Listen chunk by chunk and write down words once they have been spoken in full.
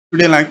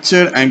Today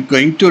lecture I'm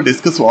going to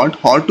discuss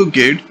how to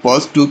get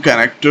first two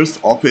characters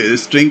of a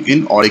string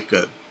in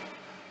Oracle.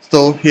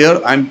 So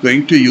here I'm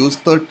going to use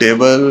the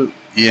table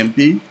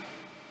EMP.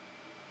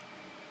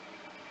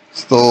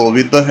 So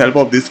with the help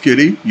of this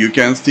query you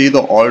can see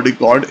the all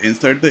record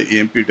inside the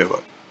EMP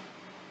table.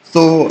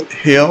 So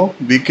here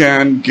we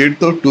can get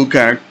the two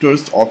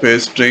characters of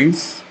a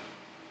strings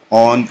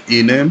on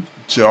ename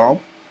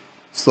job.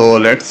 So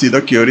let's see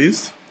the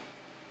queries.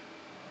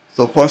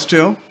 So first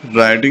here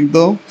writing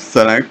the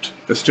select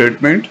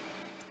statement.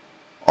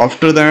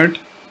 After that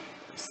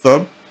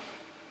sub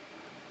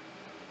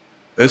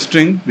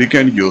string we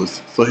can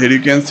use. So here you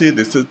can see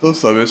this is the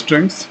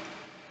substrings,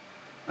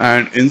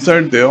 and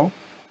inside there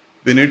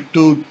we need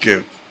to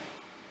give.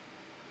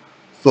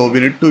 So we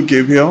need to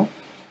give here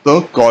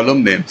the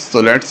column name. So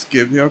let's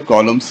give here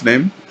columns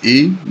name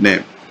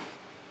ename.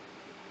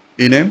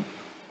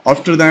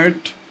 After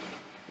that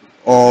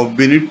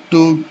we need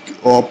to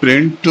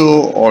print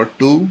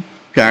two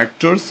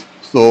characters.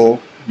 So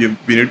we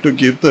need to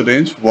give the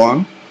range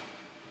 1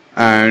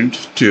 and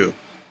 2.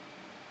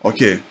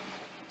 Okay.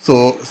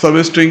 So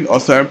substring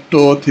accept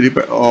three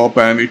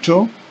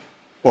parameter.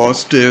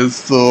 First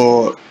is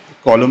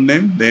column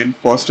name, then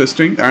first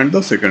string and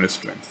the second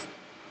string.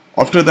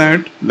 After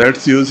that,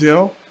 let's use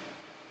here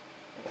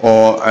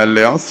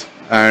alias,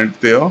 and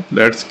there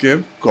let's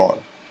give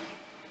call,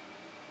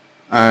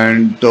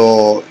 and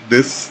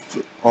this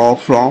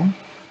from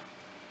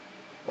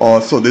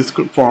so this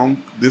come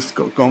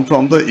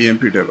from the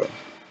EMP table.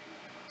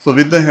 So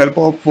with the help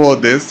of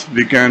this,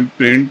 we can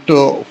print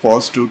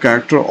first two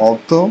character of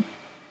the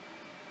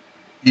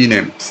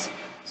enames.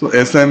 So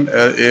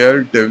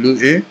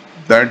SMALWA,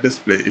 that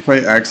display. If I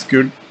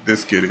execute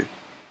this query,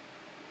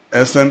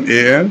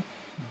 SMALWA,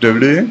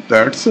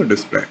 that's a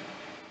display.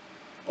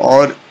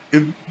 Or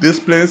if this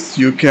place,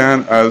 you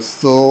can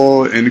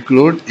also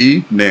include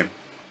ename.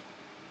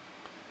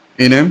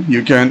 Ename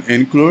you can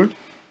include,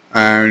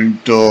 and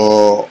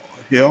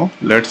here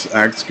let's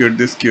execute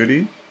this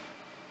query.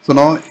 So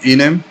now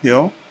ename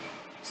here.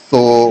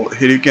 So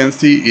here you can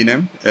see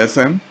ename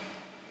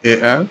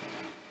SMAL,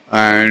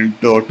 and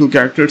two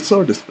characters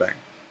are displaying.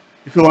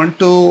 If you want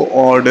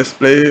to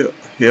display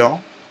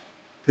here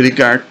three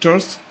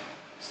characters,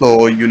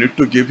 so you need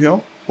to give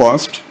here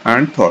first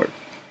and third.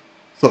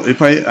 So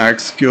if I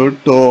execute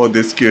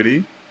this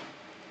query,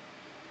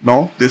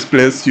 now this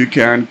place you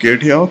can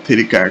get here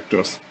three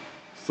characters.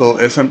 So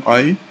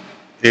SMI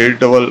A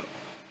double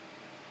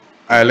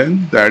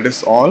Allen, that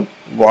is all,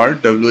 var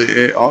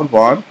WA or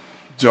var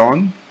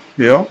John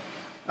here,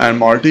 and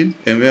Martin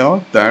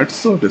MAR,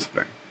 that's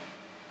display.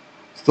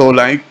 So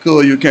like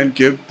you can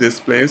give this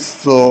place,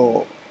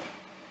 so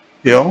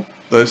here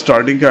the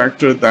starting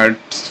character,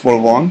 that's for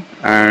 1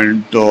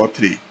 and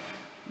 3.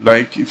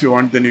 Like if you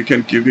want, then you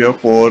can give here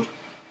 4,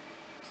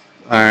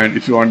 and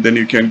if you want, then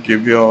you can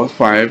give here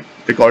 5.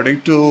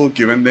 According to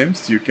given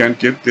names you can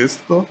give this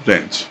the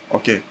range.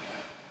 Okay,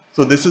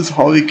 so this is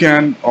how we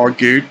can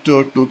get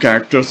two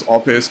characters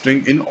of a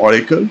string in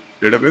Oracle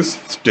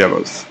database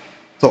tables.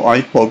 So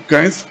I hope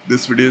guys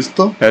this video is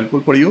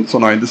helpful for you. So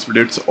now in this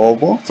video it's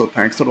over. So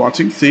thanks for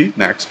watching. See you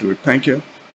next week. Thank you.